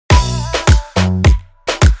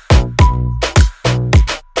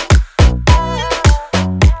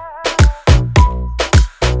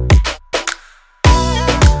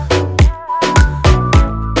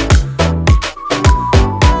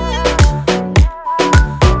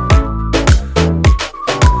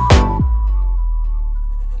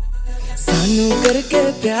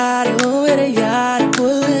प्यार हो मेरे यार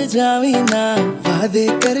भूल जावी ना, वादे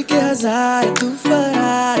करके हजार तू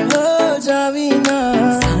फरार हो जावी ना।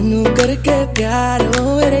 सानू करके प्यार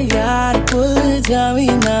हो मेरे यार भूल जावी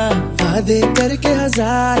ना, वादे करके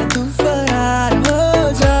हजार तू फरार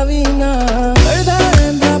हो जावी ना। करदा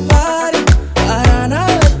रहिंदा पार पारा ना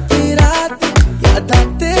अद्धी रात, यादां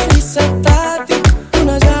तेरी सताती तू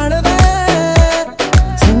ना जानदा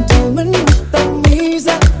जेंटलमैन तमीज़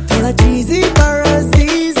है, थोड़ा चीज़ी पर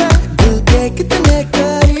अज़ीज़ है, दिल के कितने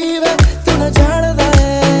करीब है तू ना जानदा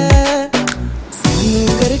है। सानू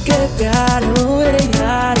करके प्यार हो मेरे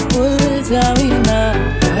यार भूल जावी ना,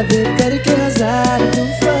 वादे करके हजार तू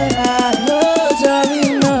फरार हो जावी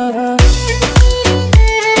ना।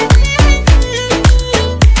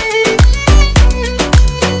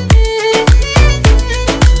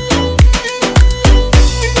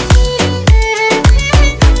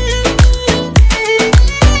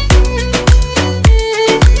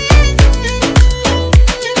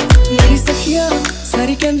 मेरी सखियां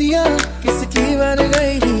सारी कहंदियां किसकी बन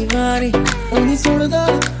गई दीवानी, उन्हीं सुनदा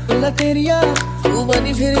गल्लां तेरियां तू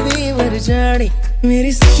बनी फिरदी मर जानी।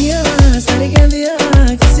 मेरी सखियां सारी कहंदियां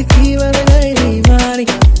किसकी बन गई दीवानी,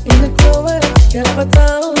 इनको मैं क्या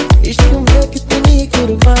बताऊं इश्क में कितनी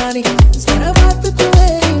कुर्बानी। जरा बात तू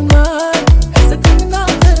मेरी मान, ऐसा तुम ना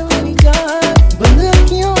कर मेरी जान, बंद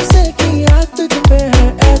अखियों से किया तुझ पे है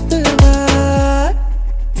एतबार।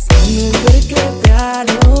 सानू करके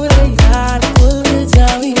प्यार हो रे यार भूल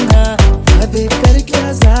जावी ना, वादे करके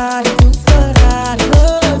हजार तू फरार हो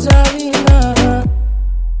जावी ना।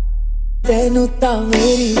 तेनू ता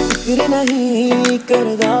मेरी फिक्र नहीं,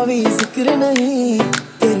 करदा भी जिक्र नहीं,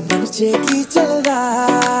 तेरे मन च की चलदा,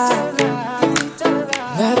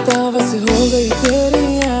 मैं ता बस हो गई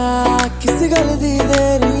तेरियां किस गल दी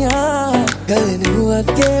देरियां, गल नू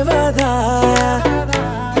अगे वधा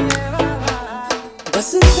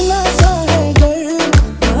बस इतना चाहे कर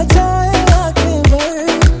ना जाए आंखें भर,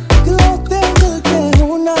 इकलौते दिल के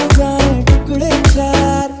हो ना जाए टुकड़े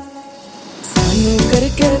चार। सानू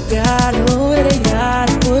करके प्यार हो मेरे